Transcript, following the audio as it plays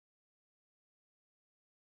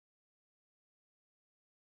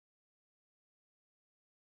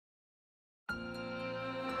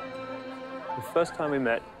first time we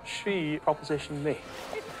met, she propositioned me.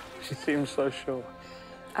 She seemed so sure.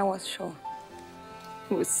 I was sure.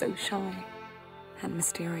 He was so shy and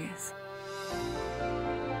mysterious.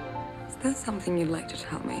 Is there something you'd like to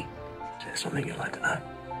tell me? Is there something you'd like to know?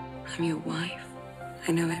 I'm your wife.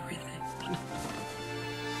 I know everything.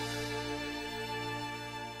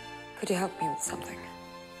 Could you help me with something?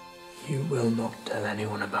 You will not tell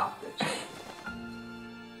anyone about this.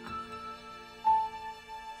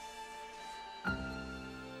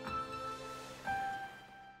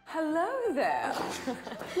 Hello there.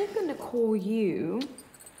 We're gonna call you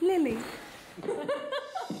Lily.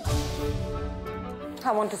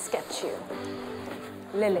 I want to sketch you.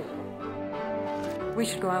 Lily. We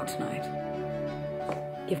should go out tonight.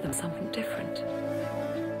 Give them something different.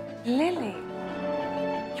 Lily,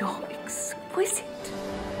 you're exquisite.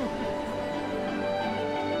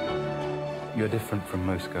 You're different from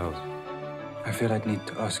most girls. I feel I'd need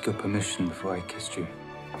to ask your permission before I kissed you.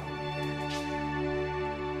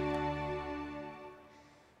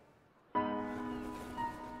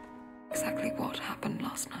 Exactly what happened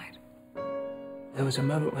last night? There was a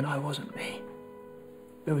moment when I wasn't me.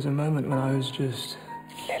 There was a moment when I was just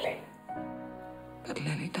Lily. But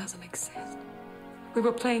Lily doesn't exist. We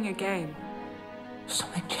were playing a game.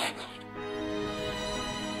 Something changed.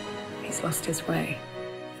 He's lost his way.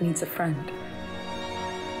 He needs a friend.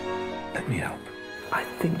 Let me help. I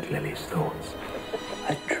think Lily's thoughts.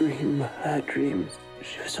 I dream her dreams.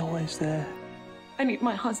 She was always there. I need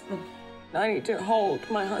my husband. I need to hold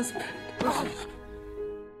my husband. Are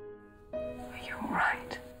you all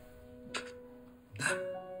right?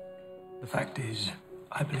 The fact is,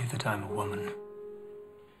 I believe that I'm a woman.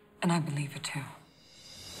 And I believe it too.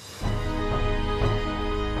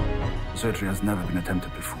 Surgery has never been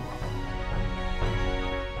attempted before.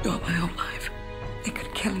 You're my whole life. They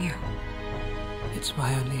could kill you. It's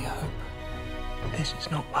my only hope. This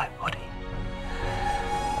is not my body.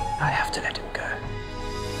 I have to let him go.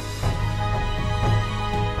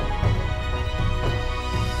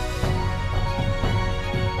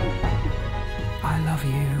 I love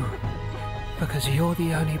you because you're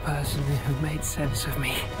the only person who made sense of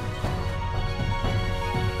me.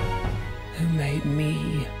 Who made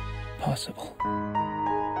me possible.